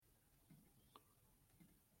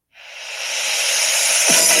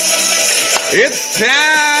It's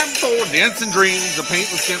time for Dents and Dreams, a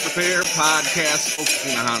paintless dent repair podcast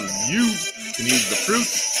focusing on how you can use the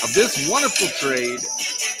fruits of this wonderful trade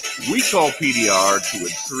we call PDR to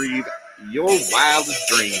retrieve your wildest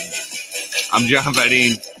dreams. I'm John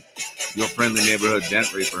Vidine, your friendly neighborhood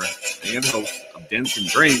dent reaper and host of Dents and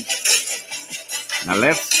Dreams. Now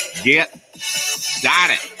let's get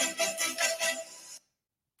started.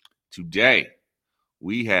 Today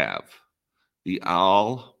we have the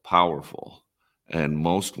all-powerful and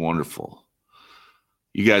most wonderful.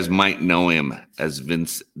 You guys might know him as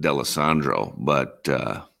Vince D'Alessandro, but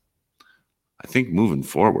I think moving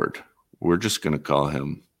forward, we're just going to call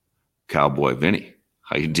him Cowboy Vinny.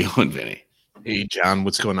 How you doing, Vinny? Hey, John.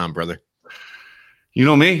 What's going on, brother? You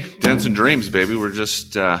know me, Dents and Dreams, baby. We're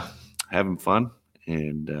just having fun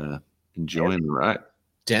and enjoying the ride.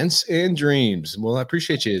 Dents and Dreams. Well, I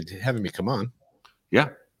appreciate you having me come on. Yeah,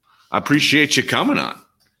 I appreciate you coming on.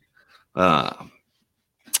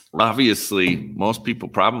 Obviously, most people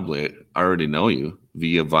probably already know you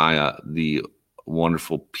via the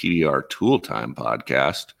wonderful PDR Tool Time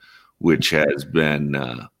podcast, which has been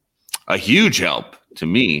a huge help to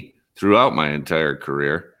me throughout my entire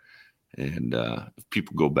career. And if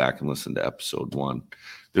people go back and listen to episode 1,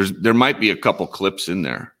 there might be a couple clips in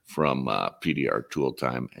there from PDR Tool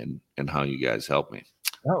Time and how you guys help me.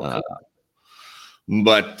 Oh,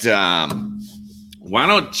 But why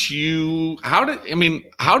don't you? How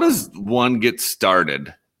does one get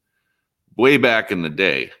started way back in the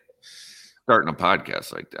day, starting a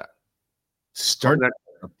podcast like that? Starting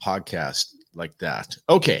a podcast like that.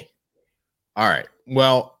 Okay. All right.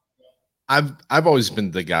 Well, I've always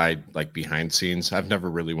been the guy like behind scenes. I've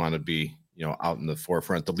never really wanted to be, out in the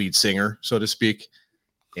forefront, the lead singer, so to speak.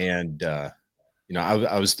 And I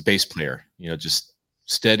was the bass player, just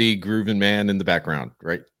steady grooving man in the background,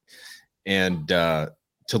 right? And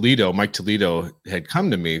Mike Toledo had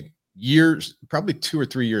come to me probably 2 or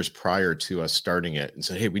 3 years prior to us starting it and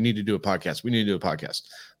said, "Hey, we need to do a podcast. We need to do a podcast."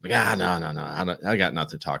 I'm like, no. I got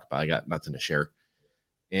nothing to talk about. I got nothing to share.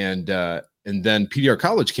 And then PDR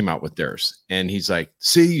College came out with theirs, and he's like,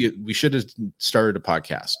 "See, we should have started a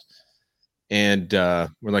podcast." And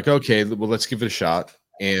we're like, "Okay, well, let's give it a shot."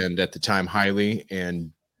 And at the time, Hailey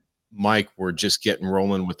and Mike were just getting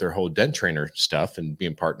rolling with their whole dent trainer stuff and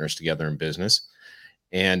being partners together in business.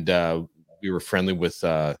 And we were friendly with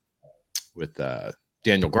Daniel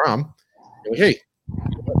Grom. Like, hey,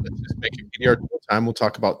 let's just make it PDR Tool Time. We'll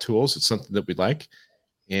talk about tools. It's something that we like.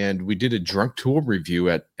 And we did a drunk tool review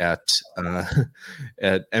at MTE.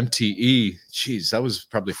 Jeez, that was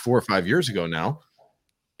probably 4 or 5 years ago now.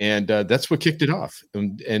 And that's what kicked it off.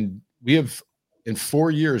 And we have, in 4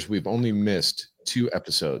 years, we've only missed 2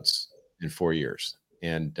 episodes in 4 years.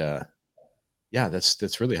 And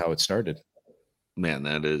that's really how it started. Man,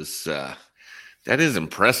 that is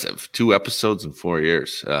impressive. 2 episodes in 4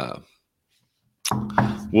 years.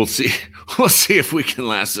 We'll see if we can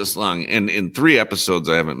last this long. And in 3 episodes,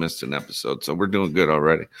 I haven't missed an episode, so we're doing good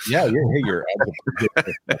already. Yeah, you're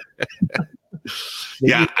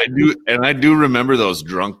yeah, I do, and I do remember those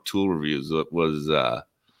drunk tool reviews. It was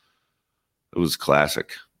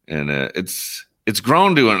classic, and it's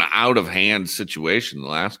grown to an out of hand situation the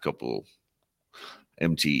last couple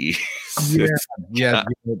MTE. Yeah.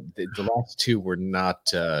 The last 2 were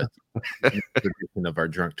not of our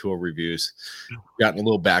drunk tool reviews. Gotten a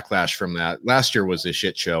little backlash from that. Last year was a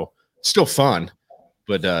shit show. Still fun,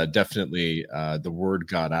 but definitely the word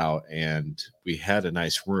got out, and we had a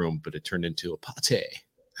nice room, but it turned into a party.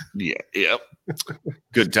 Yeah, yep.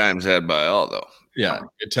 Good times had by all, though. Yeah,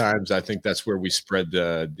 good times. I think that's where we spread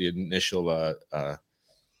the initial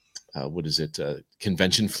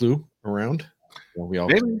convention flu around. We all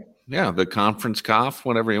the conference cough,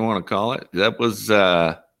 whatever you want to call it. That was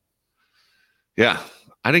I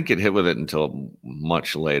didn't get hit with it until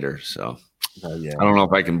much later, so I don't know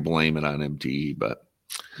if I can blame it on MTE, but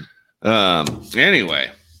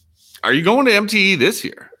anyway, are you going to MTE this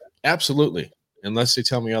year? Absolutely, unless they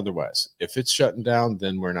tell me otherwise. If it's shutting down,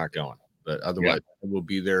 then we're not going, but otherwise I will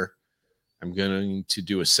be there. I'm going to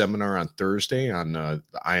do a seminar on Thursday on the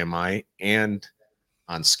IMI and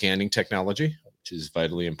on scanning technology, which is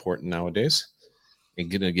vitally important nowadays, and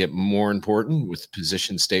going to get more important with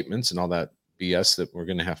position statements and all that BS that we're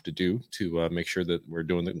going to have to do to make sure that we're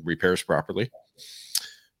doing the repairs properly.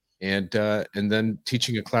 And then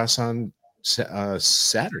teaching a class on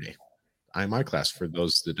Saturday, IMI class for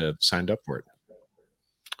those that have signed up for it.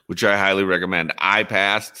 Which I highly recommend. I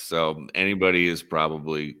passed, so anybody is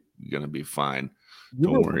probably going to be fine.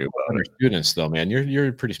 Don't worry about it. Students, though, man, you're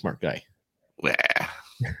a pretty smart guy. Well,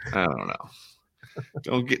 I don't know.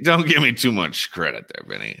 Don't give me too much credit there,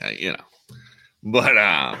 Vinny. But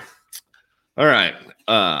all right.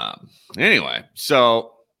 Anyway,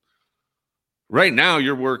 so right now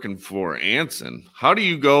you're working for Anson. How do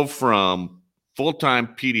you go from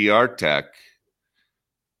full-time PDR tech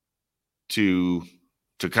to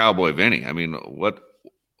Cowboy Vinny? I mean,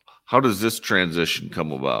 how does this transition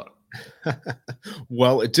come about?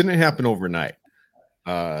 Well, it didn't happen overnight.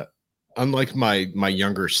 Unlike my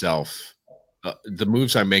younger self, the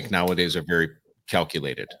moves I make nowadays are very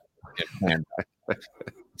calculated and planned.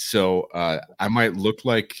 So I might look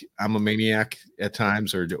like I'm a maniac at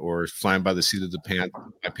times, or flying by the seat of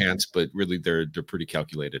my pants, but really they're pretty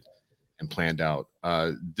calculated and planned out.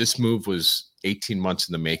 This move was 18 months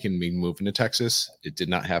in the making. Me moving to Texas, it did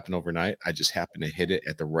not happen overnight. I just happened to hit it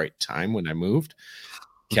at the right time when I moved.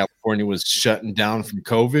 California was shutting down from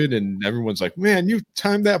COVID, and everyone's like, "Man, you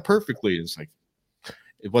timed that perfectly." It's like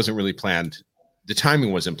it wasn't really planned. The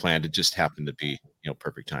timing wasn't planned. It just happened to be,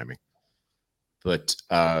 perfect timing. But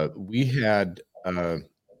they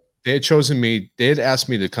had chosen me. They had asked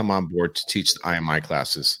me to come on board to teach the IMI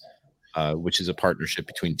classes, which is a partnership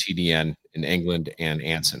between TDN in England and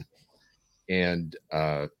Anson. And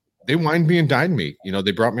they wined me and dined me.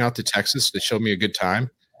 They brought me out to Texas. They showed me a good time.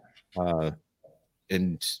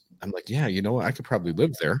 And I'm like, yeah, I could probably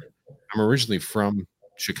live there. I'm originally from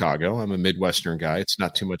Chicago. I'm a Midwestern guy. It's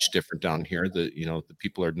not too much different down here. The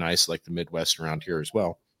people are nice, like the Midwest around here as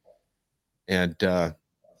well. And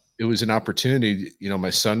it was an opportunity. My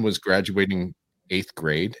son was graduating 8th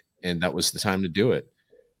grade, and that was the time to do it.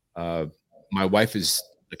 My wife is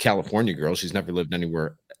a California girl. She's never lived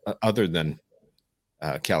anywhere other than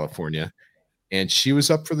California, and she was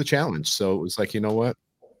up for the challenge. So it was like, you know what?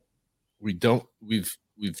 We've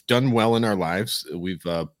done well in our lives. We've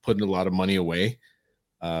put a lot of money away.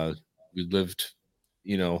 We lived,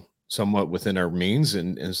 somewhat within our means,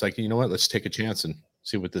 and it's like, you know what? Let's take a chance and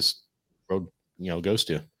see what this road goes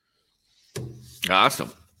to.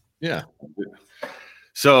 Awesome. Yeah.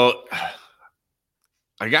 So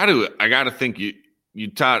I gotta think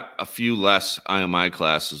you taught a few less IMI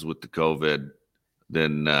classes with the COVID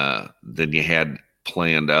than you had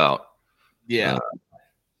planned out. Yeah.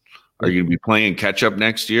 Are you gonna be playing catch up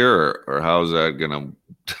next year, or how's that gonna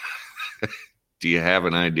do you have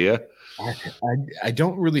an idea? I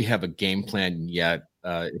don't really have a game plan yet.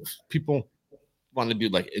 If people want to do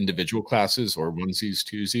like individual classes or onesies,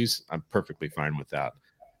 twosies, I'm perfectly fine with that.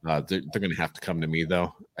 They're going to have to come to me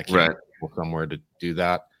though. I can't go somewhere to do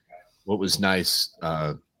that. What was nice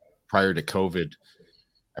prior to COVID,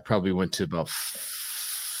 I probably went to about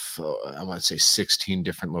I want to say 16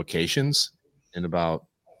 different locations in about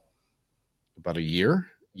a year,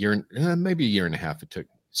 maybe a year and a half. It took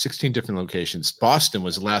 16 different locations. Boston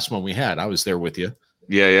was the last one we had. I was there with you.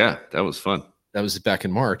 Yeah, that was fun. That was back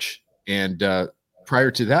in March, and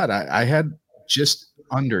prior to that, I had just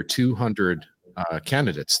under 200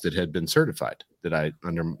 candidates that had been certified that I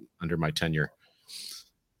under my tenure,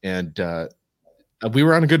 and we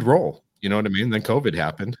were on a good roll. You know what I mean? Then COVID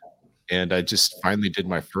happened, and I just finally did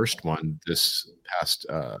my first one this past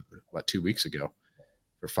 2 weeks ago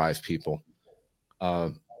for 5 people.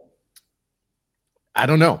 I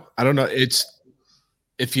don't know. It's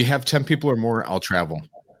if you have 10 people or more, I'll travel.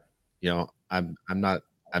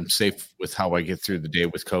 I'm safe with how I get through the day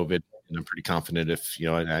with COVID, and I'm pretty confident if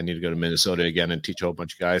I need to go to Minnesota again and teach a whole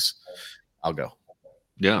bunch of guys, I'll go.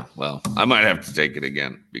 Yeah, well, I might have to take it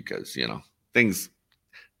again because things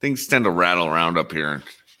tend to rattle around up here, and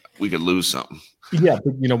we could lose something. Yeah,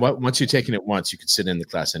 but you know what? Once you're taking it once, you can sit in the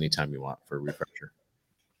class anytime you want for a refresher.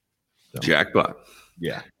 So, jackpot.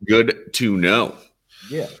 Yeah, good to know.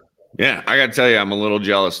 Yeah, I got to tell you, I'm a little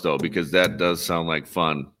jealous though because that does sound like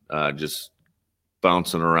fun. Just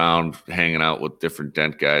bouncing around, hanging out with different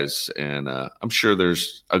dent guys. And I'm sure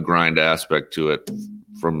there's a grind aspect to it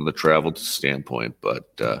from the travel standpoint,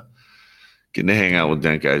 but getting to hang out with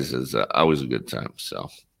dent guys is always a good time. So,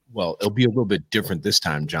 well, it'll be a little bit different this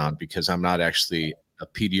time, John, because I'm not actually a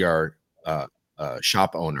PDR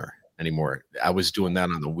shop owner anymore. I was doing that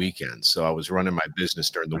on the weekend. So I was running my business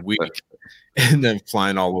during the week and then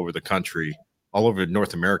flying all over the country, all over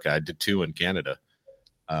North America. I did 2 in Canada.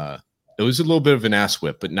 It was a little bit of an ass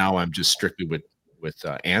whip, but now I'm just strictly with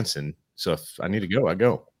Anson. So if I need to go, I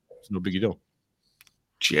go. It's no big deal.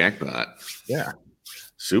 Jackpot. Yeah.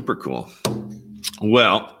 Super cool.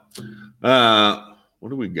 Well, what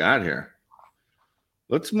do we got here?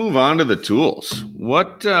 Let's move on to the tools.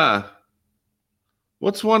 What's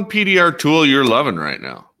one PDR tool you're loving right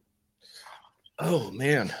now? Oh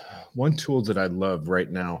man, one tool that I love right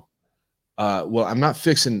now. Well, I'm not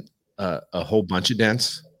fixing a whole bunch of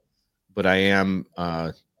dents, but I am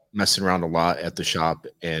messing around a lot at the shop,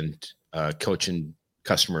 and coaching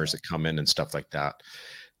customers that come in and stuff like that.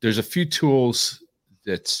 There's a few tools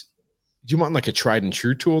that do you want like a tried and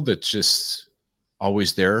true tool that's just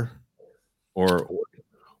always there, or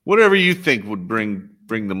whatever you think would bring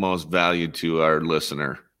the most value to our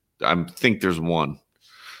listener. I think there's one.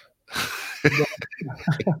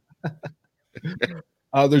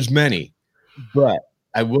 There's many, but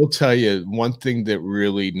I will tell you one thing that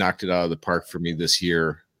really knocked it out of the park for me this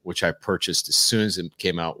year, which I purchased as soon as it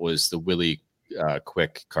came out, was the Willie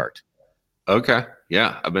Quick cart. Okay.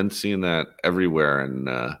 Yeah. I've been seeing that everywhere, and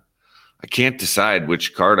I can't decide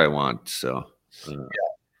which cart I want. So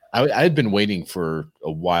I had been waiting for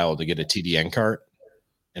a while to get a TDN cart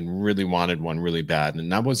and really wanted one really bad.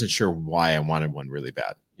 And I wasn't sure why I wanted one really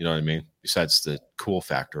bad. You know what I mean? Besides the cool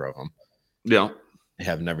factor of them. Yeah.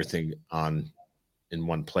 Having everything on in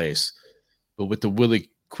one place. But with the Willie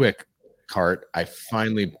Quick cart, I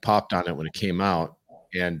finally popped on it when it came out,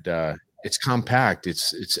 and it's compact.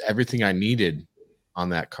 It's everything I needed on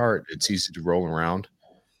that cart. It's easy to roll around.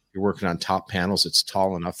 You're working on top panels. It's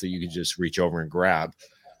tall enough that you can just reach over and grab,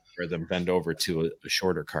 rather than bend over to a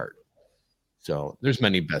shorter cart. So there's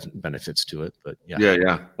many benefits to it, but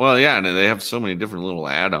yeah. Well, yeah, and they have so many different little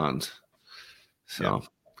add-ons. So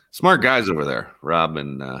smart guys over there, Rob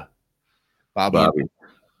and Bobby.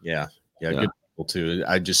 Yeah, good people too.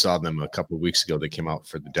 I just saw them a couple of weeks ago. They came out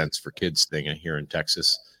for the Dents for Kids thing here in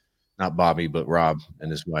Texas. Not Bobby, but Rob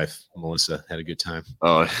and his wife Melissa had a good time.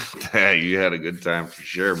 Oh, you had a good time for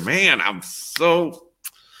sure, man. I'm so.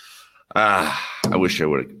 I wish I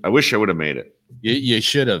would have made it. You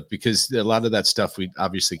should have, because a lot of that stuff we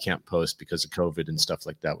obviously can't post because of COVID and stuff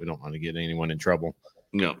like that. We don't want to get anyone in trouble.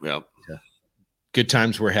 Yep. Yeah. Good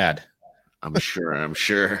times were had. I'm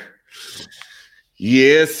sure.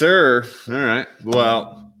 Yes, sir. All right.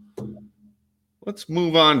 Well, let's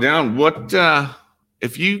move on down. What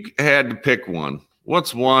if you had to pick one?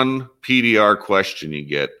 What's one PDR question you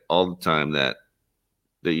get all the time that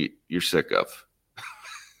you're sick of?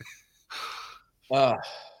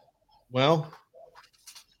 Well,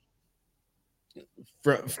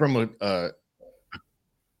 from a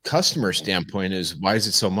customer standpoint, is why is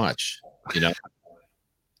it so much? You know,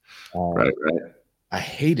 right. I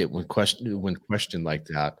hate it when questioned like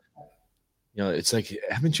that. You know, it's like,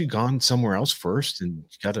 haven't you gone somewhere else first and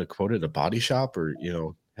got a quote at a body shop, or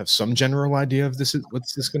have some general idea of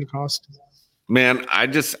what's this going to cost? Man, I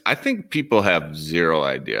think people have zero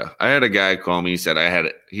idea. I had a guy call me. He said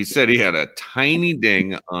he had a tiny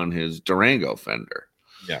ding on his Durango fender.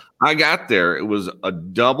 Yeah. I got there. It was a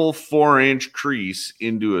double 4-inch crease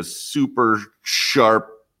into a super sharp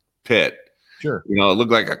pit. Sure. It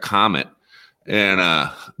looked like a comet. And,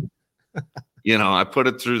 I put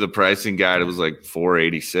it through the pricing guide. It was like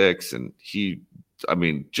 $486. And he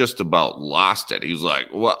just about lost it. He was like,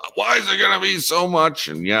 why is it going to be so much?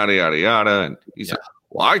 And yada, yada, yada. And he said,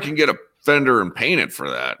 well, I can get a fender and paint it for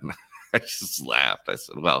that. And I just laughed. I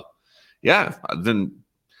said, well, yeah, then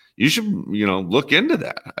you should, look into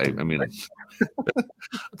that. I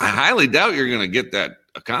I highly doubt you're going to get that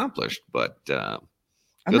accomplished, but good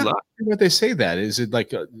luck. What they say that is it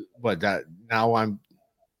like that now I'm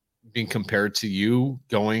being compared to you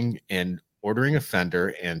going and ordering a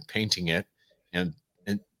fender and painting it and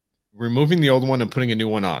removing the old one and putting a new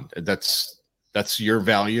one on. That's your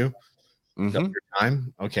value. Mm-hmm. Your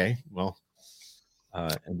time. Okay. Well,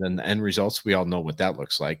 and then the end results, we all know what that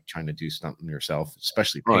looks like, trying to do something yourself,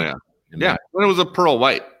 especially paint. Yeah. When it was a pearl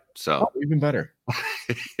white. So even better.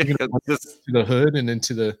 To the hood and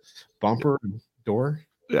into the bumper and door.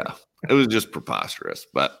 Yeah. It was just preposterous.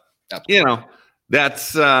 But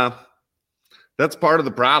that's part of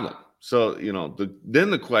the problem. So, then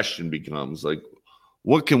the question becomes like,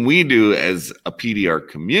 what can we do as a PDR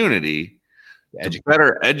community to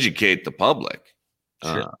better educate the public?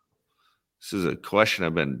 Sure. This is a question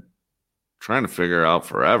I've been trying to figure out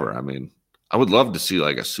forever. I would love to see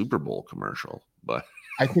like a Super Bowl commercial, but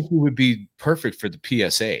I think you would be perfect for the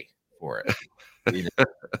PSA for it.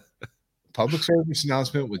 Public service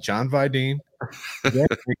announcement with John Vidine,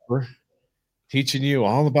 teaching you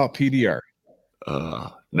all about PDR.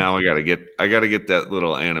 Now I gotta get that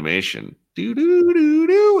little animation, do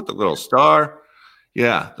with the little star.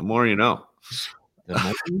 Yeah, the more you know. The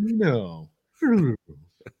more you know.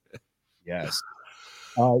 Yes.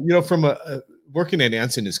 From working at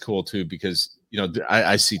Anson is cool too, because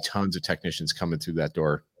I see tons of technicians coming through that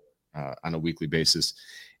door on a weekly basis,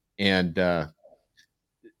 and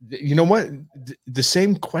you know what? The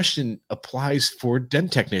same question applies for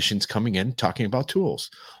dent technicians coming in talking about tools.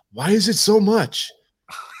 Why is it so much?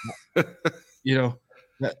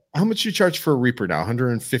 How much you charge for a Reaper now?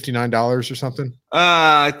 $159 or something?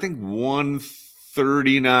 I think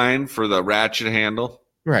 139 for the ratchet handle.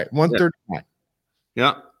 Right, 139.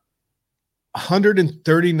 Yeah.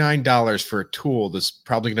 $139 for a tool that's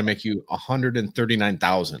probably going to make you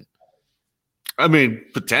 139,000. I mean,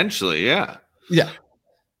 potentially, yeah. Yeah.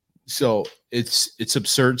 So it's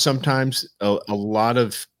absurd sometimes. A lot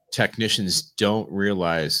of technicians don't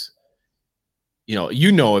realize,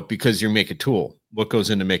 you know it because you make a tool. What goes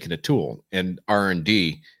into making a tool and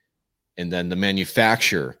R&D, and then the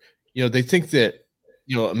manufacturer. They think that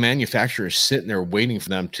a manufacturer is sitting there waiting for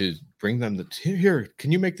them to bring them here.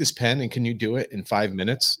 Can you make this pen and can you do it in 5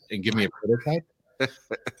 minutes and give me a prototype?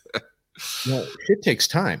 It takes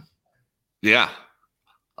time. Yeah.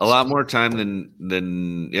 A lot more time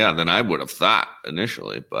than I would have thought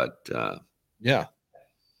initially, but yeah.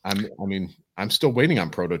 I'm still waiting on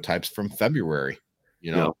prototypes from February,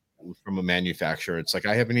 from a manufacturer. It's like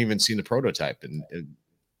I haven't even seen the prototype, and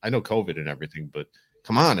I know COVID and everything, but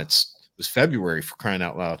come on, it was February, for crying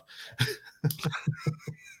out loud.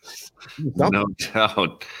 No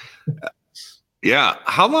doubt. Yeah.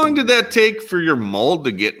 How long did that take for your mold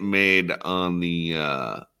to get made on the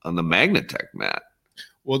Magnatech mat?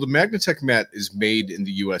 Well, the Magnatech mat is made in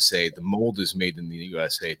the USA. The mold is made in the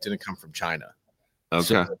USA. It didn't come from China. Okay.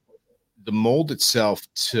 So the mold itself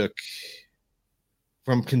took,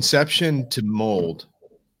 from conception to mold,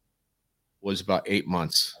 was about 8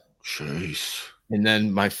 months. Jeez. And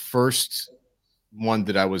then my first one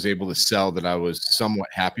that I was able to sell that I was somewhat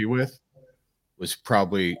happy with was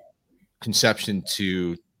probably conception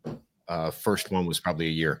to first one was probably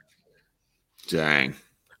a year. Dang.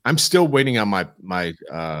 I'm still waiting on my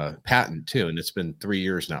patent too, and it's been 3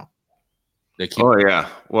 years now. Oh yeah.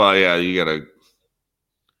 Well, yeah, you gotta.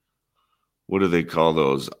 What do they call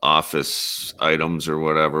those office items or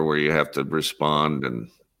whatever, where you have to respond? And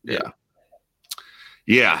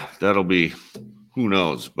yeah, that'll be. Who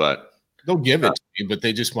knows? But they'll give it to me, but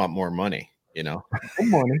they just want more money. More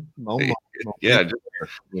money. Yeah,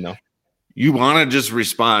 you want to just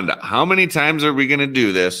respond. How many times are we going to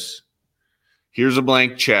do this? Here's a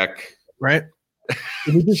blank check. Right.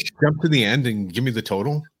 Can you just jump to the end and give me the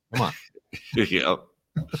total? Come on. Yeah.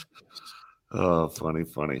 Oh, funny.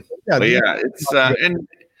 Yeah, but yeah, it's and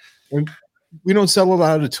we don't sell a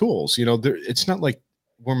lot of tools. It's not like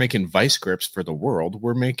we're making vice grips for the world.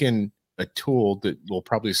 We're making a tool that will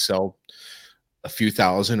probably sell a few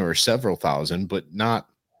thousand or several thousand, but not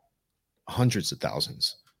hundreds of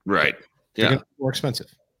thousands. Right. They're more expensive.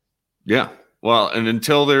 Yeah. Well, and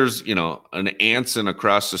until there's, an Anson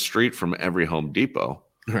across the street from every Home Depot.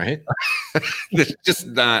 Right. It's just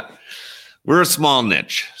not, we're a small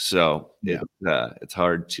niche. So yeah, it's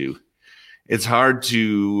hard to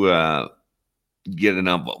get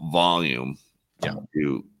enough volume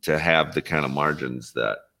to have the kind of margins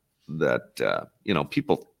that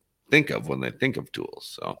people think of when they think of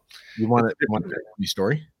tools. So you want a funny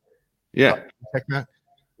story? Yeah.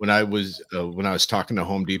 When I was talking to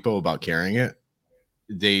Home Depot about carrying it,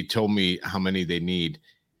 they told me how many they need.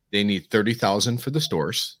 They need 30,000 for the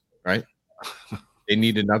stores, right? They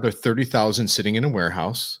need another 30,000 sitting in a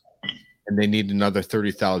warehouse, and they need another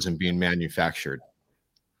 30,000 being manufactured.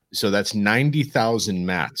 So that's 90,000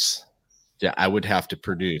 mats that I would have to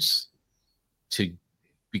produce to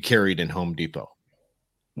be carried in Home Depot.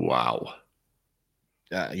 Wow.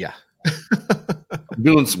 Yeah. I'm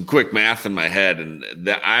doing some quick math in my head, and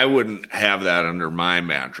that I wouldn't have that under my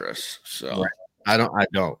mattress. So right. I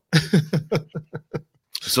don't.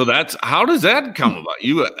 So how does that come about?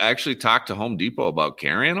 You actually talked to Home Depot about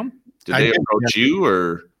carrying them? Did they approach you,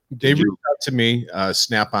 or they reached out to me?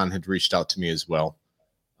 Snap-on had reached out to me as well.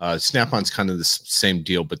 Snap-on's kind of the same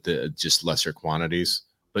deal, but just lesser quantities,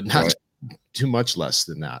 but not too much less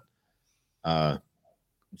than that.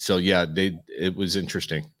 So yeah, it was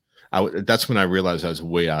interesting. That's when I realized I was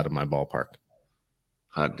way out of my ballpark.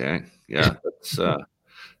 Hot dang. Yeah.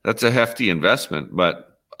 That's a hefty investment, but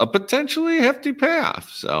a potentially hefty payoff.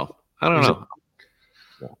 So I don't know.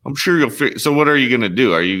 I'm sure you'll figure. So what are you going to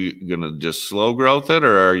do? Are you going to just slow growth it,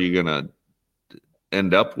 or are you going to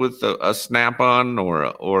end up with a Snap-on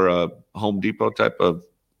or a Home Depot type of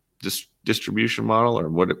distribution model, or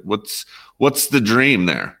what's the dream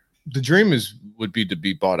there? The dream would be to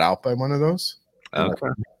be bought out by one of those. Okay.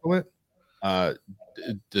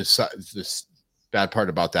 This bad part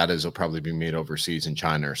about that is it'll probably be made overseas in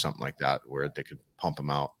China or something like that, where they could pump them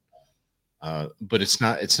out. But it's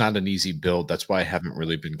not an easy build. That's why I haven't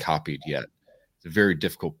really been copied yet. It's a very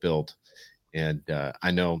difficult build, and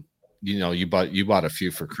I know you bought a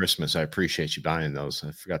few for Christmas. I appreciate you buying those.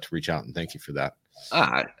 I forgot to reach out and thank you for that.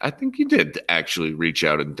 I think you did actually reach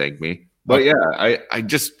out and thank me. But yeah, I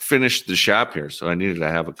just finished the shop here, so I needed to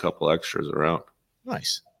have a couple extras around.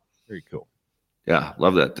 Nice. Very cool. Yeah,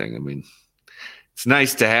 love that thing. I mean, it's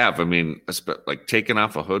nice to have. I mean, like taking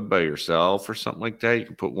off a hood by yourself or something like that. You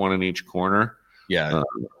can put one in each corner. Yeah.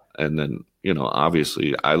 And then,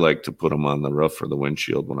 obviously I like to put them on the roof or the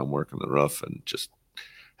windshield when I'm working the roof and just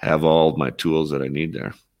have all my tools that I need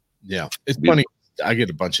there. Yeah. It's funny. I get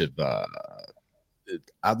a bunch of,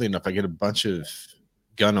 oddly enough, I get a bunch of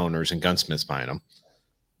gun owners and gunsmiths buying them,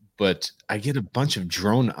 but I get a bunch of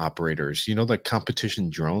drone operators, the competition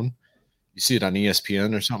drone. You see it on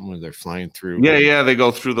ESPN or something where they're flying through. Yeah. They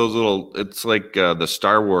go through those little, it's like the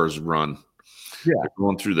Star Wars run. Yeah. They're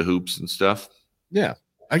going through the hoops and stuff. Yeah.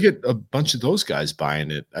 I get a bunch of those guys buying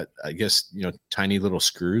it. I guess, tiny little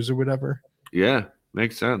screws or whatever. Yeah.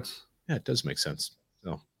 Makes sense. Yeah, it does make sense.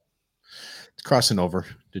 So it's crossing over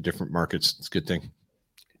to different markets. It's a good thing.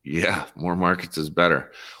 Yeah, more markets is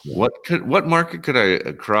better. Yeah. What market could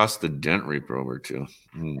I cross the Dent Reaper over to?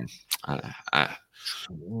 I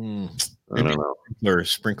don't know.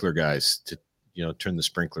 Sprinkler guys to turn the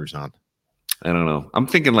sprinklers on. I don't know. I'm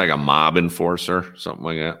thinking like a mob enforcer, something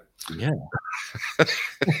like that. Yeah.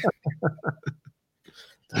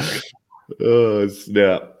 Oh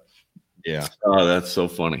snap! Yeah. Oh, that's so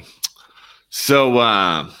funny. So,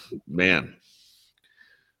 man.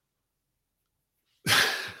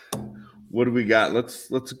 What do we got? Let's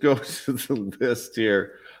go to the list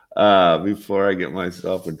here before I get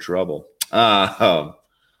myself in trouble. All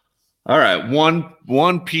right, one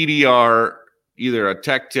PDR, either a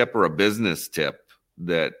tech tip or a business tip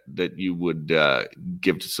that you would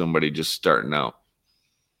give to somebody just starting out.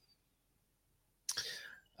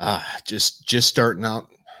 Just starting out.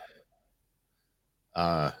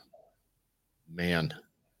 Man,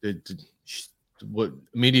 what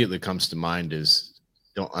immediately comes to mind is,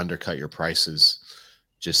 don't undercut your prices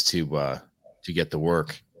just to get the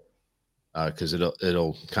work, because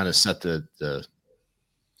it'll kind of set the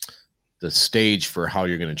stage for how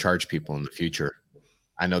you're going to charge people in the future.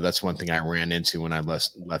 I know that's one thing I ran into when I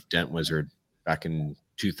left Dent Wizard back in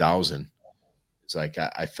 2000. It's like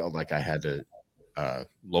I felt like I had to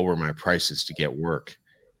lower my prices to get work,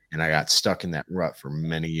 and I got stuck in that rut for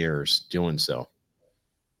many years doing so.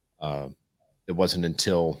 It wasn't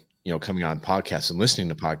until coming on podcasts and listening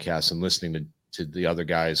to podcasts and listening to the other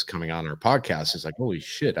guys coming on our podcast, it's like, holy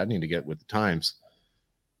shit, I need to get with the times.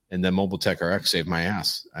 And then Mobile Tech RX saved my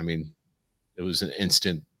ass. I mean, it was an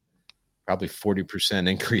instant, probably 40%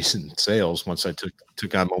 increase in sales once I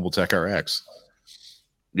took on Mobile Tech RX.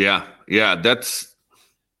 Yeah. That's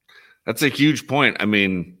a huge point. I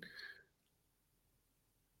mean,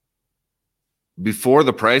 before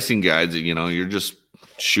the pricing guides, you're just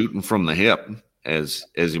shooting from the hip, as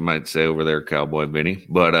you might say over there, Cowboy Vinny.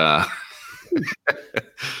 But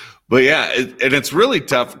but yeah, and it's really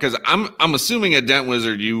tough because I'm assuming at Dent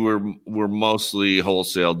Wizard you were mostly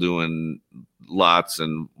wholesale, doing lots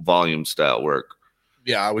and volume style work.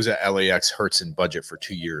 Yeah, I was at LAX Hertz and Budget for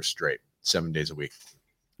 2 years straight, 7 days a week.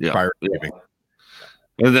 Yeah.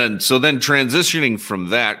 And then transitioning from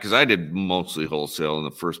that, because I did mostly wholesale in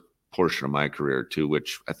the first portion of my career too,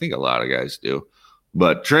 which I think a lot of guys do.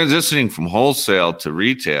 But transitioning from wholesale to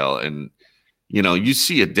retail, and you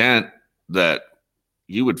see a dent that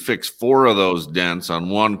you would fix 4 of those dents on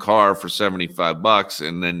one car for $75,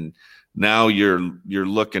 and then now you're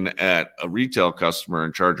looking at a retail customer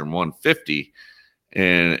and charge them $150,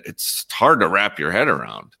 and it's hard to wrap your head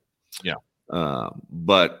around. Yeah.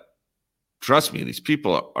 But trust me, these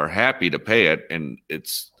people are happy to pay it, and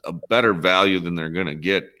it's a better value than they're going to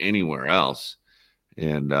get anywhere else.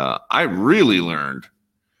 And I really learned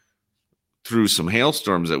through some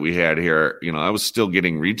hailstorms that we had here. I was still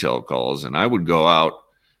getting retail calls, and I would go out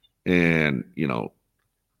and,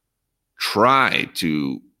 try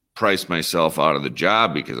to price myself out of the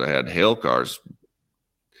job because I had hail cars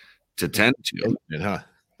to tend to.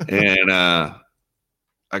 And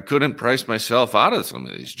I couldn't price myself out of some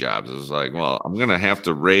of these jobs. It was like, well, I'm going to have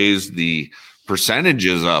to raise the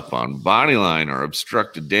percentages up on bodyline or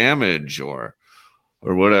obstructed damage or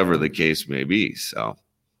whatever the case may be. So,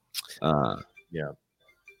 yeah,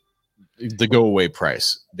 the go away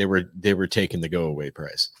price. They were taking the go away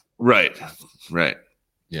price. Right.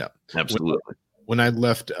 Yeah, absolutely. When I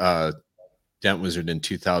left Dent Wizard in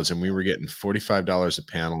 2000, we were getting $45 a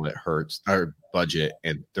panel at Hertz, our Budget,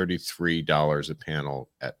 and $33 a panel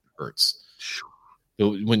at Hertz.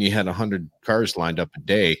 So when you had 100 cars lined up a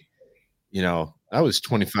day, I was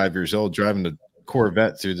 25 years old driving a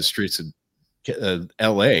Corvette through the streets of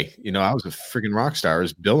LA. I was a freaking rock star. I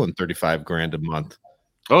was billing $35,000 a month.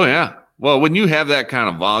 Oh yeah. Well, when you have that kind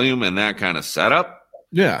of volume and that kind of setup,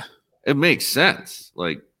 yeah, it makes sense.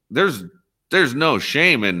 Like there's no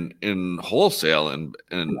shame in wholesale, and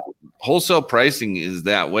wholesale pricing is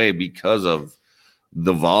that way because of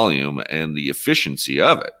the volume and the efficiency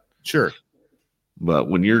of it. Sure. But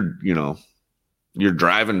when you're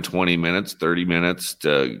driving 20 minutes, 30 minutes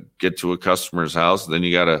to get to a customer's house, then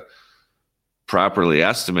you got to properly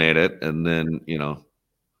estimate it. And then,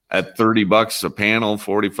 at $30 a panel,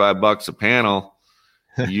 $45 a panel,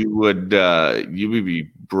 you would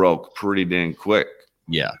be broke pretty dang quick.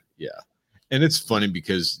 Yeah. Yeah. And it's funny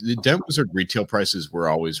because the Dent Wizard retail prices were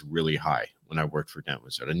always really high when I worked for Dent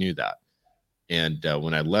Wizard. I knew that. And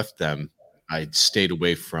when I left them, I stayed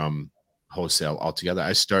away from wholesale altogether.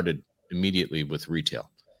 I started immediately with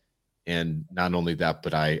retail. And not only that,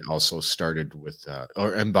 but I also started with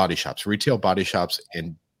and body shops, retail body shops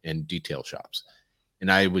and detail shops.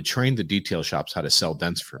 And I would train the detail shops how to sell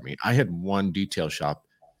dents for me. I had one detail shop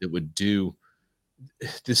that would do,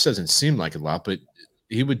 this doesn't seem like a lot, but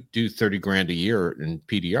he would do 30 grand a year in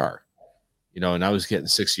PDR, and I was getting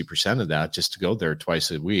 60% of that just to go there twice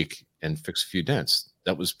a week and fix a few dents.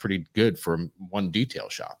 That was pretty good for one detail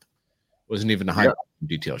shop. It wasn't even a high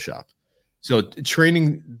detail shop. So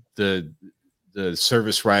training the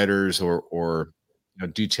service writers or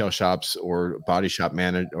detail shops or body shop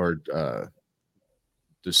manager or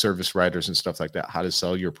the service writers and stuff like that, how to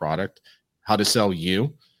sell your product, how to sell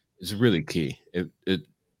you is really key.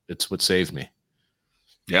 It's what saved me.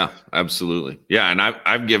 Yeah, absolutely. Yeah. And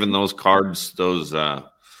I've given those cards, those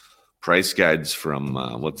price guides from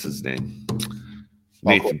what's his name?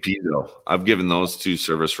 Nathan Pizzo. I've given those to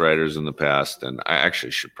service writers in the past, and I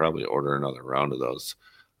actually should probably order another round of those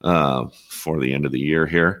for the end of the year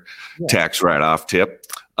here. Yeah. Tax write-off tip.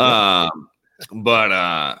 Yeah.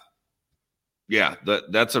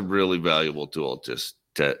 That's a really valuable tool just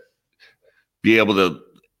to be able to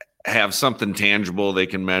have something tangible. They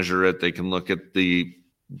can measure it. They can look at the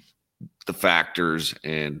factors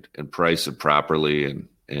and price it properly.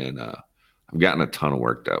 And I've gotten a ton of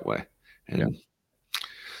work that way. And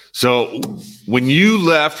so when you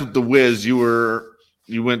left with the Wiz, you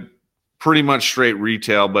went pretty much straight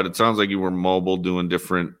retail, but it sounds like you were mobile doing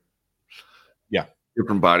different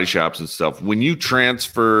body shops and stuff. When you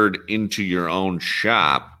transferred into your own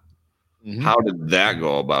shop, how did that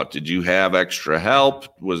go about? Did you have extra help?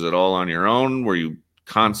 Was it all on your own? Were you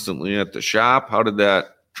constantly at the shop? How did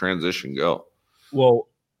that transition go? Well,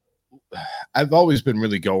 I've always been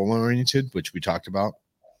really goal oriented, which we talked about,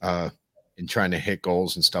 in trying to hit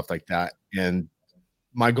goals and stuff like that. And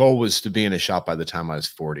my goal was to be in a shop by the time I was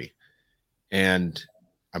 40, and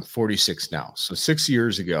I'm 46 now. So 6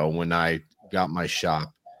 years ago when I got my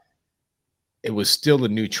shop, it was still a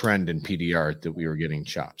new trend in PDR that we were getting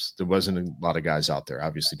shops. There wasn't a lot of guys out there.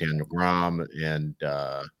 Obviously Daniel Grom and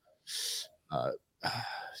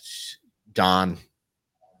Don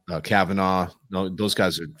Kavanaugh, those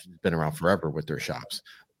guys have been around forever with their shops.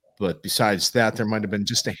 But besides that, there might have been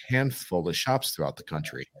just a handful of shops throughout the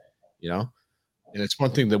country, And it's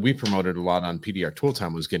one thing that we promoted a lot on PDR Tool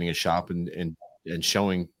Time was getting a shop and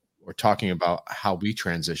showing or talking about how we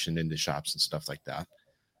transitioned into shops and stuff like that.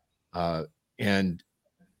 And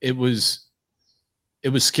it was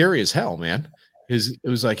scary as hell, man. It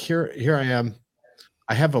was like, here I am.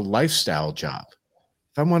 I have a lifestyle job.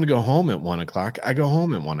 If I want to go home at 1:00, I go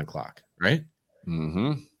home at 1:00, right?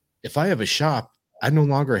 Mm-hmm. If I have a shop, I no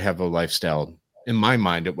longer have a lifestyle. In my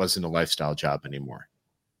mind, it wasn't a lifestyle job anymore.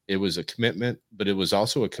 It was a commitment, but it was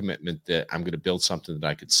also a commitment that I'm going to build something that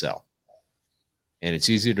I could sell. And it's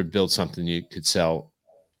easier to build something you could sell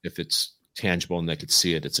if it's tangible and they could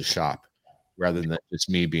see it. It's a shop rather than just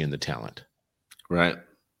me being the talent. Right.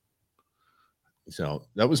 So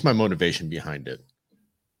that was my motivation behind it.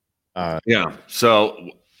 So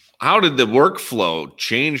how did the workflow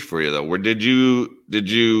change for you though? Where did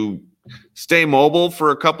you stay mobile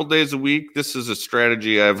for a couple days a week? This is a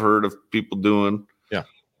strategy I've heard of people doing. Yeah.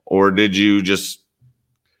 Or did you just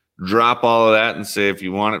drop all of that and say, if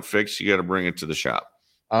you want it fixed, you got to bring it to the shop?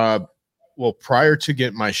 Well, prior to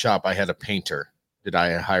getting my shop, I had a painter that I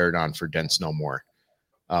had hired on for Dents No More.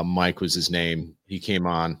 Mike was his name. He came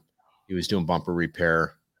on. He was doing bumper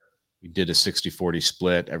repair. We did a 60-40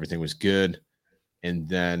 split. Everything was good. And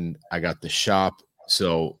then I got the shop.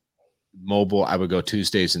 So mobile, I would go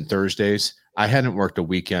Tuesdays and Thursdays. I hadn't worked a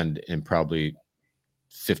weekend in probably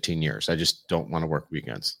 15 years. I just don't want to work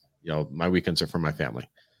weekends. My weekends are for my family.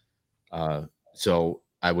 So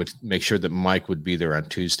I would make sure that Mike would be there on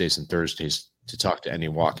Tuesdays and Thursdays to talk to any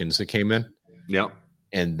walk-ins that came in. Yeah.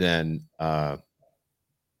 And then,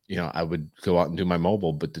 I would go out and do my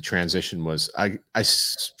mobile, but the transition was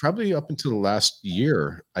probably up until the last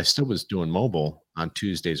year, I still was doing mobile on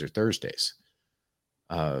Tuesdays or Thursdays.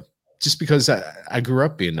 Just because I grew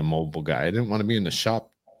up being a mobile guy. I didn't want to be in the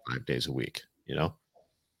shop 5 days a week,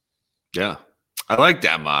 Yeah. I like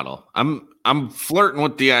that model. I'm flirting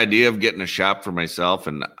with the idea of getting a shop for myself,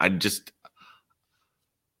 and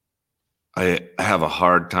I have a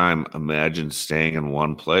hard time imagine staying in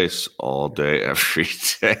one place all day, every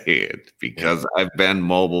day, because I've been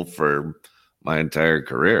mobile for my entire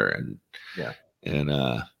career. And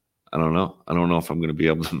I don't know. I don't know if I'm going to be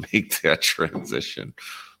able to make that transition,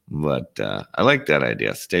 but I like that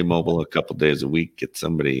idea. Stay mobile a couple days a week, get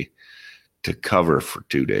somebody to cover for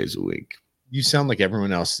 2 days a week. You sound like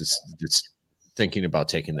everyone else that's thinking about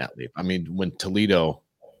taking that leap. I mean, when Toledo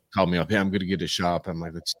called me up, hey, I'm going to get a shop. I'm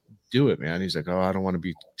like, let's do it, man. He's like, oh, I don't want to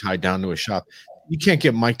be tied down to a shop. You can't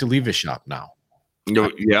get Mike to leave his shop now.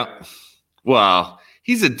 Yeah. Well,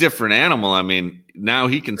 he's a different animal. I mean, now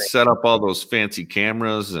he can set up all those fancy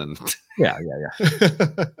cameras and yeah.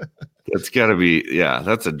 That's got to be,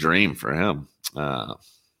 that's a dream for him.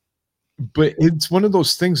 But it's one of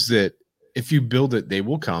those things that if you build it, they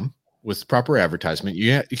will come with proper advertisement.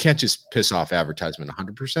 You can't just piss off advertisement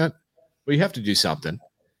 100%, but you have to do something.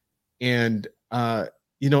 And,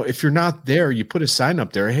 if you're not there, you put a sign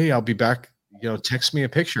up there. Hey, I'll be back. Text me a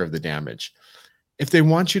picture of the damage. If they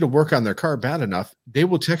want you to work on their car bad enough, they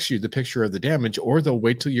will text you the picture of the damage, or they'll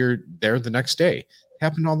wait till you're there the next day.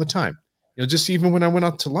 Happened all the time. Just even when I went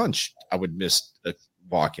out to lunch, I would miss a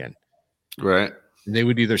walk-in. Right. And they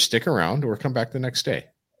would either stick around or come back the next day.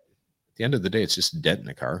 At the end of the day, it's just a dent in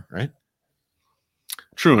the car, right?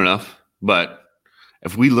 True enough. But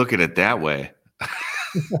if we look at it that way,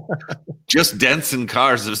 just dents in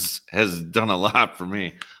cars has done a lot for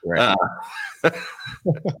me. Right.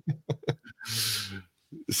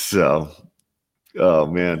 So, oh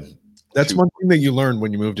man, that's one thing that you learn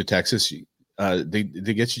when you move to Texas. They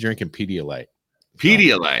get you drinking Pedialyte.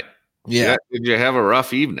 Pedialyte. Yeah. Did you have a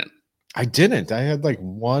rough evening? I didn't. I had like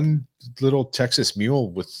one little Texas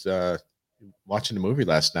Mule with watching a movie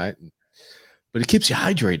last night, but it keeps you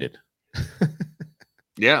hydrated.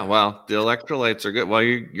 Yeah, well, the electrolytes are good. Well,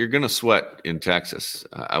 you're going to sweat in Texas,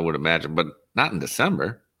 I would imagine, but not in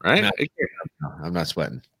December, right? No, I'm not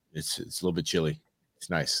sweating. It's a little bit chilly.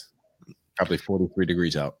 It's nice. Probably 43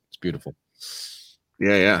 degrees out. It's beautiful.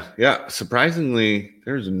 Yeah. Surprisingly,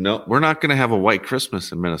 we're not going to have a white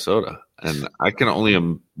Christmas in Minnesota, and I can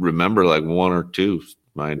only remember like one or two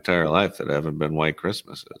my entire life that haven't been white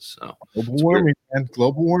Christmases. So global warming, man.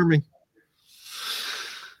 Global warming.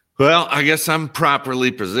 Well, I guess I'm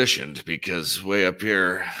properly positioned because way up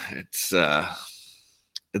here, it's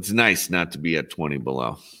nice not to be at 20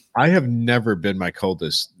 below. I have never been my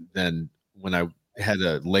coldest than when I had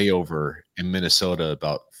a layover in Minnesota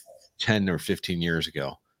about 10 or 15 years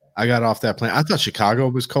ago. I got off that plane. I thought Chicago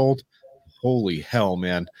was cold. Holy hell,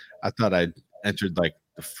 man. I thought I'd entered like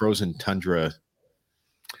the frozen tundra.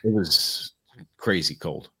 It was crazy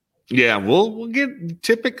cold. Yeah, we'll get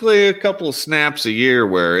typically a couple of snaps a year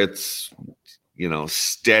where it's,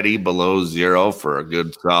 steady below zero for a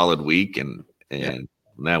good solid week. And when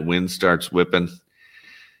that wind starts whipping,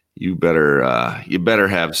 you better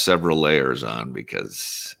have several layers on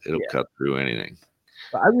because it'll cut through anything.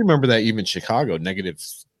 I remember that even Chicago negative.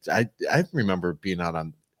 I remember being out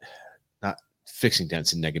on not fixing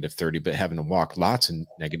dents in negative 30, but having to walk lots in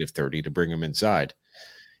negative 30 to bring them inside.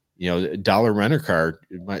 Dollar renter car,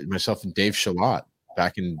 myself and Dave Shalott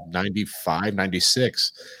back in 95,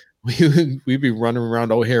 96, we'd be running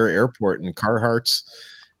around O'Hare Airport in Carhartts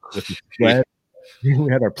with the sled.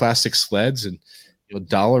 We had our plastic sleds and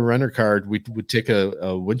dollar renter car. We would take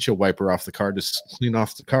a windshield wiper off the car to clean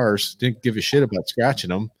off the cars. Didn't give a shit about scratching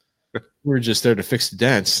them. We were just there to fix the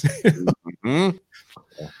dents. Mm-hmm.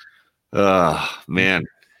 Man.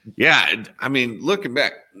 Yeah. I mean, looking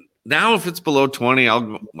back now, if it's below 20,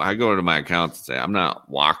 I go to my account and say, I'm not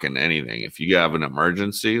walking anything. If you have an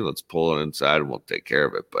emergency, let's pull it inside and we'll take care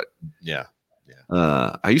of it. But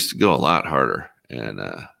I used to go a lot harder. And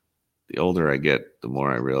the older I get, the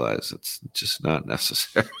more I realize it's just not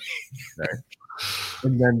necessary.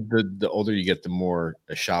 And then the older you get, the more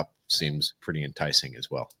a shop seems pretty enticing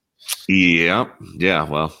as well. Yeah.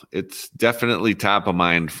 Well, it's definitely top of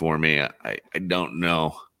mind for me. I don't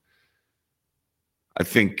know. I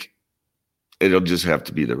think it'll just have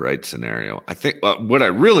to be the right scenario. I think what I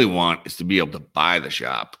really want is to be able to buy the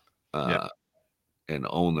shop and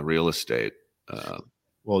own the real estate.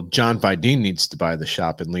 Well, John Vidine needs to buy the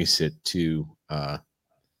shop and lease it to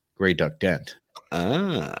Gray Duck Dent.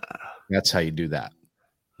 That's how you do that.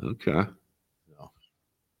 Okay.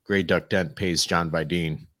 Gray Duck Dent pays John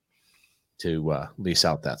Vidine to lease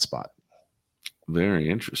out that spot. Very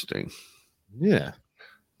interesting. Yeah.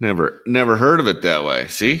 Never heard of it that way.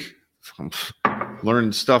 See, I'm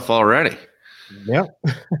learning stuff already. Yep.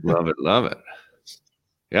 Love it.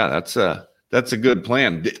 Yeah, that's a good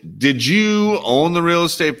plan. Did you own the real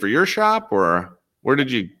estate for your shop, or where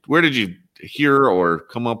did you hear or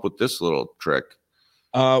come up with this little trick?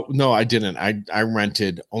 No, I didn't. I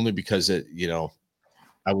rented only because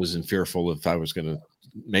I wasn't fearful if I was going to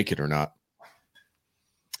make it or not.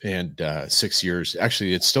 And 6 years,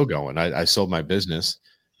 actually, it's still going. I sold my business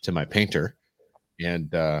to my painter,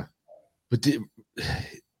 and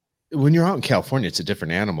when you're out in California, it's a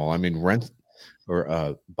different animal. I mean, rent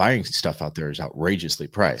or buying stuff out there is outrageously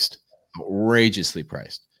priced.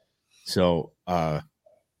 So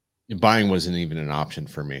buying wasn't even an option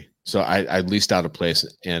for me. So I leased out a place,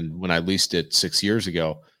 and when I leased it 6 years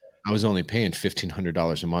ago, I was only paying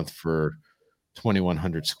 $1,500 a month for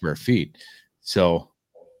 2,100 square feet. So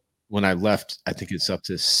when I left, I think we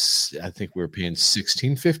were paying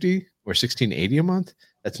 $1,650 or $1,680 a month.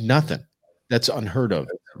 That's nothing. That's unheard of.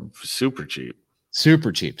 Super cheap.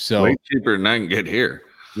 So way cheaper than I can get here.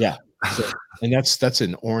 Yeah. So, and that's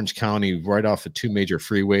in Orange County, right off of two major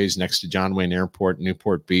freeways next to John Wayne Airport,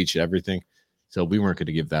 Newport Beach, everything. So we weren't going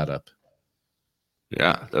to give that up.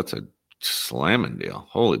 Yeah, that's a slamming deal.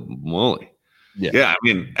 Holy moly. Yeah. I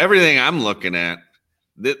mean, everything I'm looking at,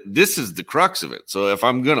 this is the crux of it. So if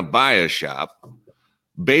I'm going to buy a shop,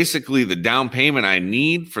 basically the down payment I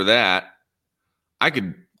need for that, I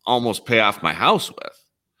could almost pay off my house with.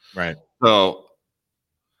 Right. So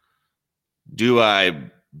do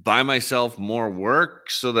I buy myself more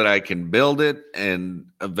work so that I can build it and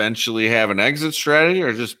eventually have an exit strategy,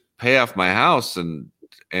 or just pay off my house and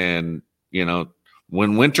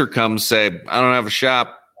when winter comes, say, I don't have a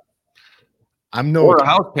shop or a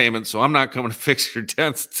house payment, so I'm not coming to fix your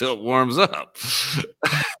tents until it warms up.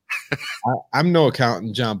 I'm no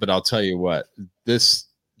accountant, John, but I'll tell you what, this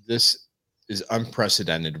is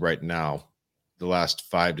unprecedented right now, the last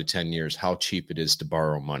 5 to 10 years, how cheap it is to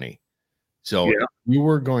borrow money. So if you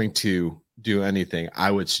were going to do anything,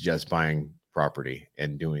 I would suggest buying property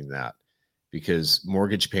and doing that, because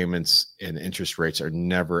mortgage payments and interest rates are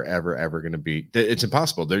never, ever, ever going to be, it's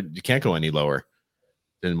impossible. You can't go any lower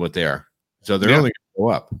than what they are. So they're only going to go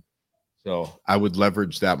up. So I would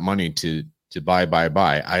leverage that money to buy.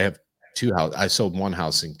 I have two houses. I sold one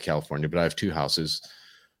house in California, but I have two houses,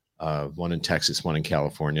 one in Texas, one in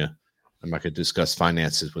California. I'm not going to discuss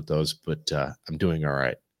finances with those, but I'm doing all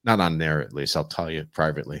right. Not on there, at least. I'll tell you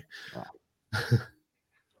privately.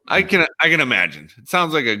 I can imagine. It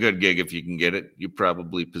sounds like a good gig if you can get it. You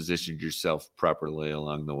probably positioned yourself properly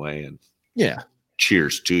along the way, and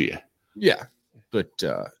cheers to you. Yeah, but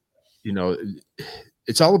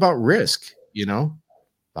it's all about risk.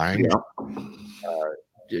 Buying,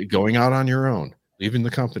 going out on your own, leaving the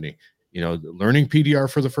company. Learning PDR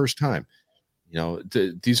for the first time.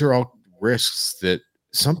 These are all risks that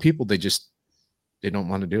some people they don't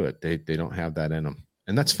want to do it. They don't have that in them,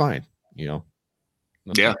 and that's fine.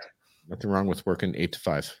 Nothing wrong with working 8 to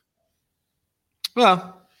 5.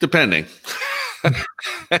 Well, depending.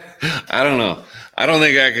 I don't know. I don't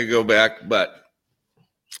think I could go back, but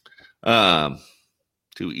to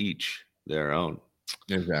each their own.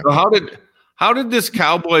 Exactly. So how did this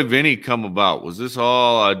Cowboy Vinny come about? Was this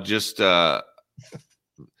all just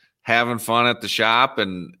having fun at the shop?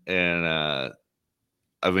 And I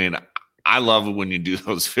mean, I love it when you do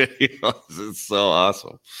those videos. It's so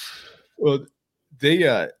awesome. Well,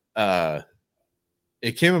 it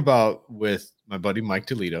came about with my buddy Mike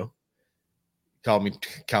Toledo. Called me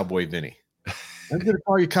Cowboy Vinny. I'm going to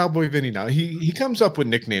call you Cowboy Vinny now. He comes up with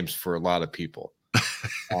nicknames for a lot of people.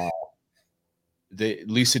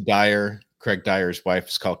 Lisa Dyer, Craig Dyer's wife,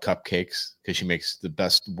 is called Cupcakes because she makes the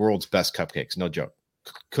world's best cupcakes. No joke.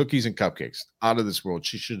 Cookies and cupcakes. Out of this world.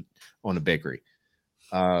 She should own a bakery.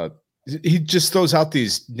 He just throws out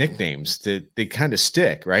these nicknames that they kind of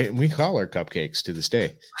stick, right? And we call her Cupcakes to this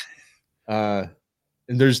day. And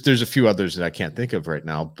there's a few others that I can't think of right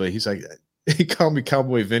now, but he's like, he called me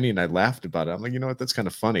Cowboy Vinny, and I laughed about it. I'm like, you know what? That's kind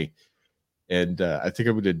of funny. And I think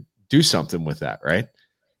I'm going to do something with that, right?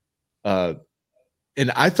 And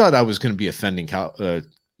I thought I was going to be offending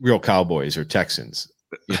real cowboys or Texans,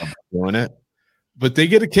 doing it. But they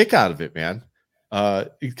get a kick out of it, man,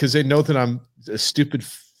 because they know that I'm a stupid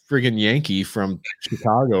friggin' Yankee from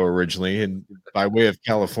Chicago originally and by way of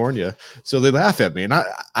California. So they laugh at me, and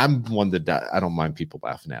I'm one that I don't mind people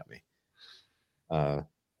laughing at me.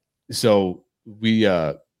 So we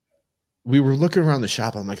were looking around the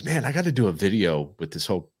shop. I'm like, man, I got to do a video with this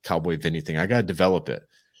whole Cowboy Vinny thing. I got to develop it.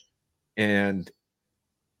 And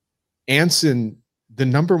Anson, the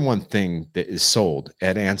number one thing that is sold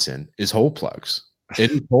at Anson is hole plugs.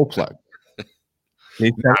 It is hole plug.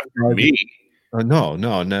 Not for me. No,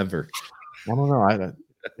 never. I don't know. I don't.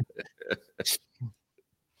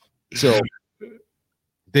 So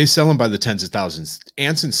they sell them by the tens of thousands.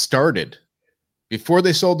 Anson started before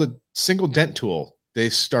they sold a single dent tool. They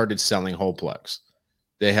started selling hole plugs.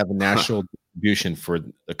 They have a national distribution for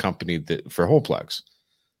the company for hole plugs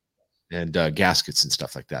and gaskets and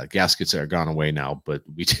stuff like that. Gaskets are gone away now, but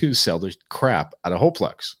we do sell the crap out of hole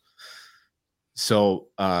plugs. So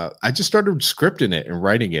I just started scripting it and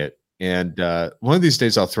writing it. And one of these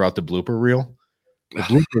days I'll throw out the blooper reel. The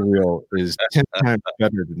blooper reel is 10 times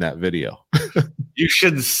better than that video. You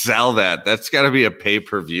should sell that. That's got to be a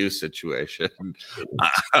pay-per-view situation.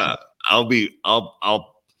 I'll give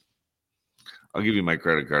you my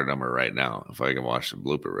credit card number right now if I can watch the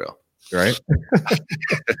blooper reel. Right.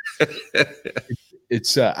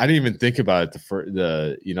 It's I didn't even think about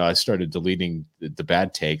it. I started deleting the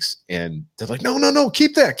bad takes, and they're like, no,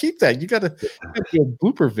 keep that. You got to do a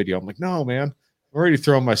blooper video. I'm like, no, man, I'm already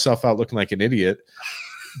throwing myself out looking like an idiot.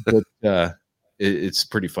 But it's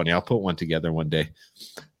pretty funny. I'll put one together one day.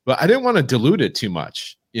 But I didn't want to dilute it too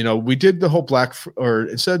much. We did the whole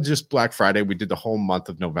instead of just Black Friday, we did the whole month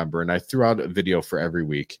of November, and I threw out a video for every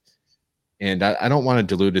week. And I don't want to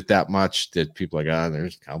dilute it that much that people are like,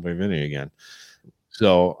 there's Cowboy Vinny again.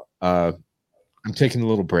 So I'm taking a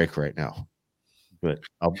little break right now. But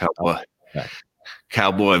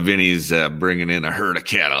Cowboy Vinny's bringing in a herd of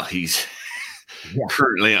cattle. He's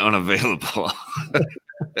currently unavailable.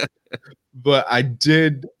 But I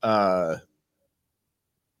did have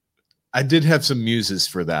some muses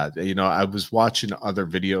for that. I was watching other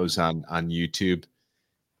videos on YouTube.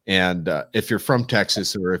 And if you're from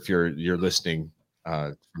Texas, or if you're listening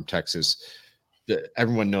from Texas,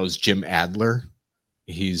 everyone knows Jim Adler.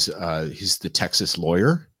 He's the Texas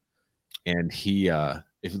lawyer, and he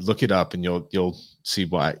if you look it up, and you'll see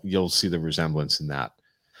the resemblance in that.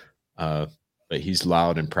 But he's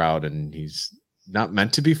loud and proud, and he's not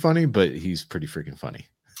meant to be funny, but he's pretty freaking funny.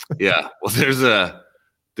 Yeah. Well,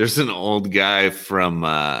 there's an old guy from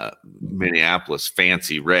Minneapolis,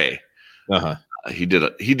 Fancy Ray. Uh-huh. He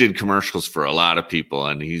did commercials for a lot of people,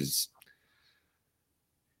 and he's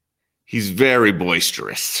very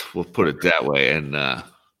boisterous. We'll put it that way. And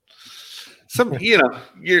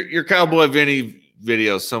your Cowboy Vinny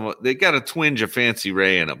videos, they got a twinge of Fancy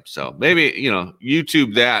Ray in them. So maybe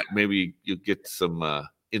YouTube that. Maybe you'll get some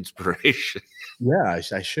inspiration. Yeah,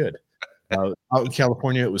 I should. Out in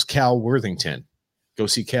California, it was Cal Worthington. Go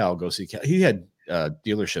see Cal. He had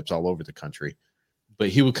dealerships all over the country. But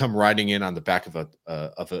he would come riding in on the back of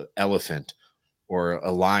an elephant or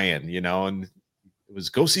a lion, and it was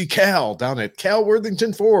go see Cal down at Cal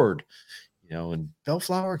Worthington Ford, in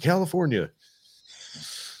Bellflower, California.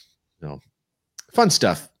 Fun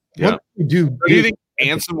stuff. Yeah. Do you think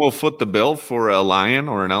Anson will foot the bill for a lion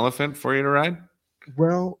or an elephant for you to ride?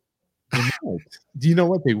 Well, do you know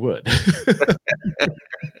what they would?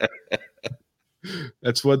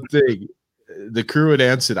 That's one thing. The crew at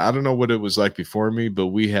Anson, I don't know what it was like before me, but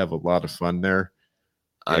we have a lot of fun there.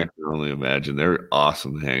 I can only imagine. They're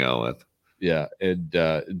awesome to hang out with. Yeah, and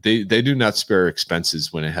they do not spare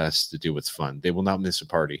expenses when it has to do with fun. They will not miss a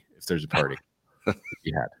party if there's a party.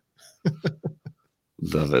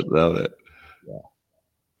 Love it. Yeah.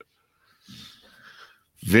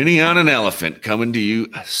 Vinny on an elephant coming to you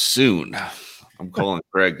soon. I'm calling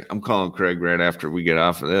Craig right after we get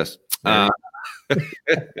off of this.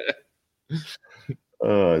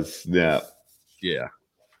 Oh, snap. Yeah.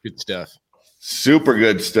 Good stuff. Super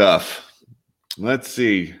good stuff. Let's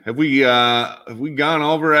see. Have we gone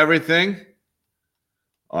over everything?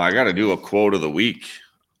 Oh, I got to do a quote of the week.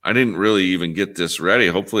 I didn't really even get this ready.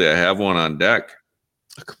 Hopefully I have one on deck.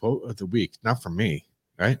 A quote of the week. Not from me,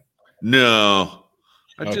 right? No.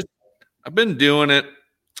 I've been doing it.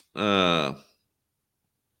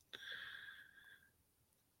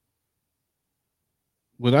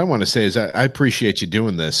 What I want to say is I appreciate you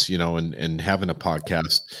doing this, and having a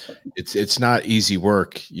podcast. It's not easy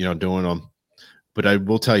work, doing them. But I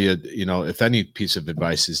will tell you, if any piece of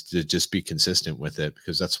advice is to just be consistent with it,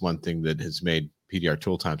 because that's one thing that has made PDR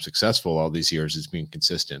Tool Time successful all these years is being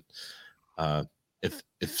consistent.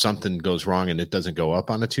 If something goes wrong and it doesn't go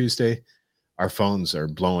up on a Tuesday, our phones are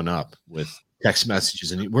blowing up with text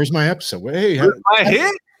messages. And where's my episode? Hey, where's my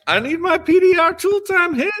hit? I need my PDR Tool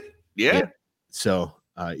Time hit. Yeah. So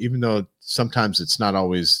even though sometimes it's not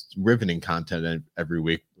always riveting content every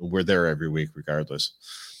week, we're there every week regardless.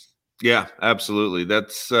 Yeah, absolutely.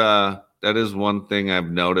 That's That is one thing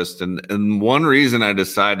I've noticed, and one reason I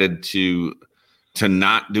decided to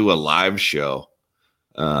not do a live show.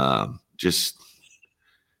 Just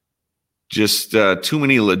too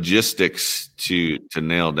many logistics to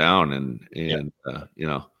nail down, and you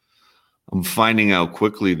know, I'm finding out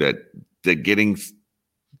quickly that getting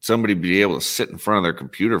somebody to be able to sit in front of their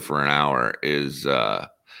computer for an hour is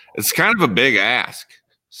it's kind of a big ask.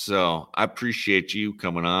 So I appreciate you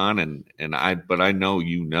coming on, but I know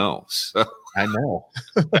you know. So I know.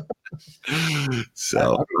 So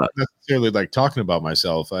I don't necessarily like talking about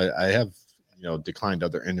myself. I have, you know, declined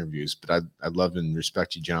other interviews, but I love and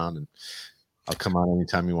respect you, John, and I'll come on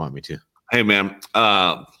anytime you want me to. Hey, man.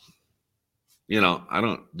 You know,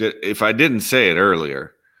 if I didn't say it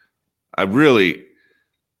earlier, I really,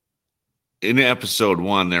 in episode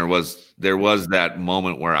 1, there was that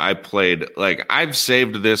moment where I played, like, I've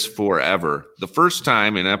saved this forever. The first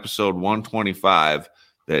time in episode 125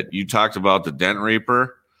 that you talked about the Dent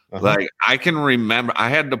Reaper, like, I can remember I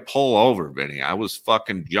had to pull over, Vinny. I was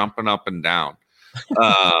fucking jumping up and down.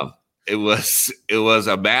 It was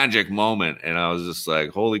a magic moment, and I was just like,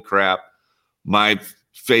 holy crap. My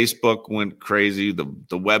Facebook went crazy. The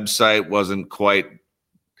website wasn't quite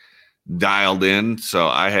dialed in, so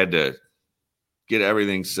I had to get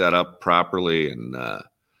everything set up properly. And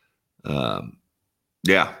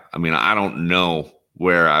yeah, I mean, I don't know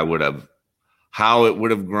how it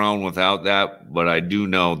would have grown without that, but I do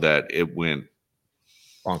know that it went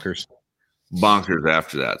bonkers after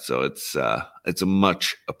that. So it's a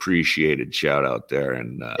much appreciated shout out there.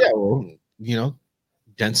 And yeah, well, you know,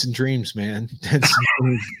 Dents and Dreams, man. Dents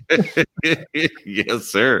and Dreams. Yes,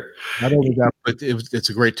 sir. Not only that, but it's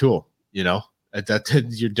a great tool, you know. That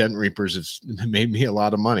your Dent Reapers have made me a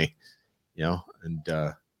lot of money, you know, and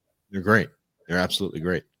they're great. They're absolutely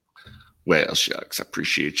great. Well, shucks, I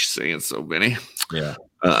appreciate you saying so, Benny. Yeah.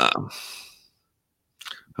 All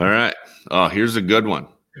right. Oh, here's a good one.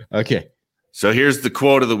 Okay. So here's the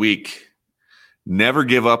quote of the week. Never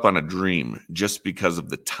give up on a dream just because of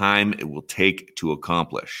the time it will take to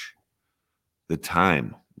accomplish. The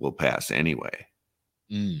time will pass anyway.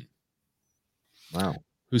 Wow.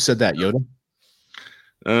 Who said that, Yoda?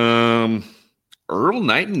 Earl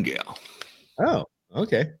Nightingale. Oh,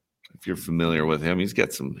 okay. If you're familiar with him, he's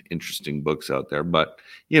got some interesting books out there. But,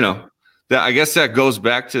 you know, I guess that goes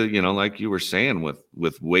back to, you know, like you were saying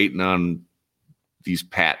with waiting on these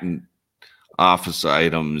patent office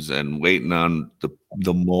items and waiting on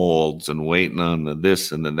the molds and waiting on the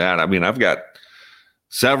this and the that. I mean, I've got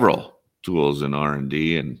several tools in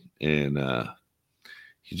R&D, and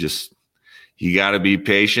you got to be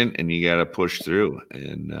patient and you got to push through,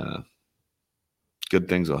 and good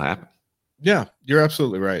things will happen. Yeah, you're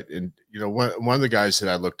absolutely right. And, you know, one of the guys that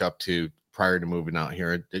I looked up to prior to moving out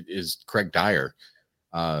here is Craig Dyer.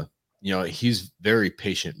 You know, he's very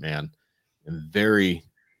patient, man, and very,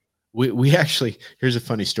 we actually, here's a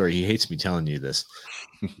funny story. He hates me telling you this,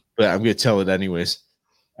 but I'm going to tell it anyways.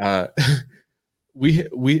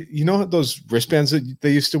 We, you know, those wristbands that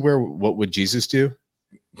they used to wear, what would Jesus do?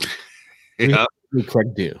 Yeah. What would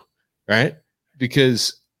Craig do? Right.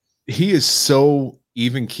 Because he is so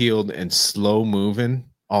even keeled and slow moving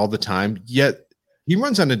all the time, yet he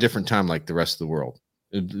runs on a different time like the rest of the world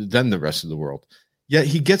than the rest of the world. Yet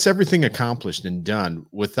he gets everything accomplished and done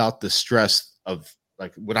without the stress of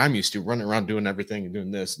like what I'm used to, running around doing everything and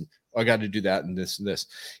doing this, and I got to do that and this and this.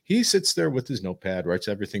 He sits there with his notepad, writes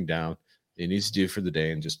everything down he needs to do for the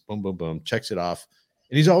day, and just boom, boom, boom, checks it off.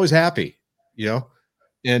 And he's always happy, you know?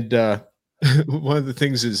 And one of the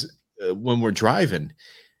things is when we're driving,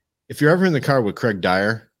 if you're ever in the car with Craig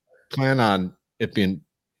Dyer, plan on it being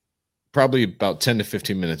probably about 10 to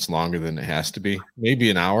 15 minutes longer than it has to be, maybe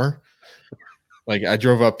an hour. Like I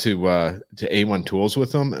drove up to A1 Tools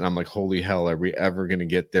with him, and I'm like, holy hell, are we ever going to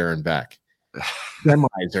get there and back?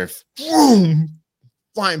 Semis are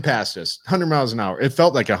flying past us, 100 miles an hour. It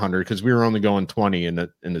felt like 100 because we were only going 20 in the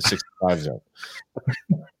 65 zone.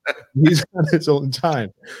 He's on his own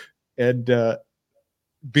time. And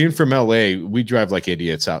being from LA, we drive like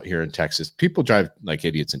idiots out here in Texas. People drive like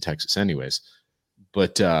idiots in Texas anyways,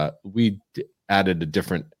 but we added a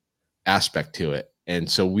different aspect to it. And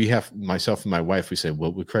so we have, myself and my wife, we say,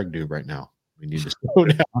 what would Craig do right now? We need to slow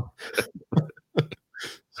down.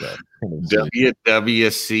 So,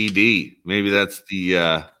 WWCD. Maybe that's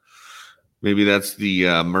the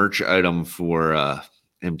merch item for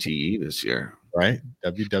MTE this year. Right?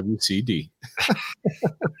 WWCD.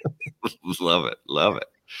 Love it.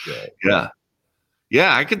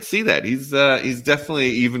 Yeah, I could see that. He's definitely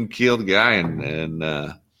an even keeled guy, and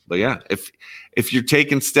but yeah, if you're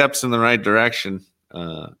taking steps in the right direction,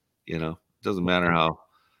 you know, it doesn't matter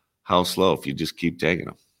how house low if you just keep taking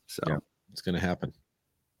them. So yeah, it's going to happen.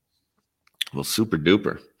 Well, super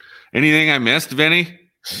duper. Anything I missed, Vinny?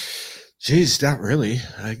 Geez, not really.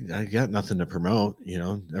 I got nothing to promote. You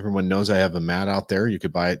know, everyone knows I have a mat out there. You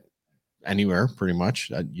could buy it anywhere, pretty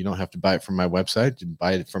much. You don't have to buy it from my website. You can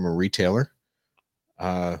buy it from a retailer.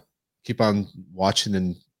 Keep on watching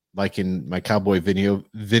and liking my cowboy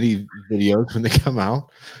videos when they come out.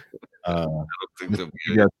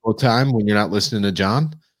 Full time when you're not listening to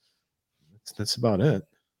John. That's about it.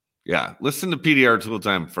 Yeah, listen to PDR Tool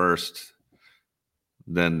Time first,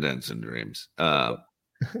 then Dents and Dreams. I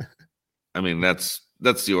mean, that's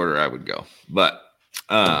the order I would go. But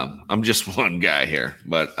I'm just one guy here.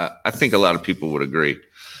 But I think a lot of people would agree.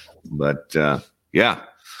 But yeah,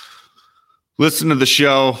 listen to the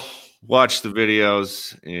show, watch the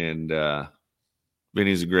videos, and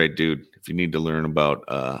Vinny's a great dude. If you need to learn about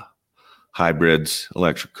hybrids,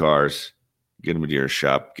 electric cars, get him into your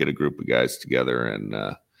shop, get a group of guys together,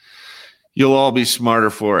 and you'll all be smarter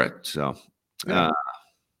for it. So,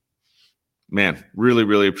 man, really,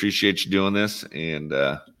 really appreciate you doing this. And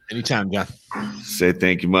anytime, John. Say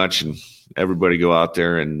thank you much. And everybody go out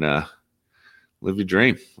there and live your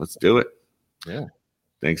dream. Let's do it. Yeah.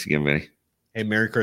 Thanks again, Vinny. Hey, Merry Christmas.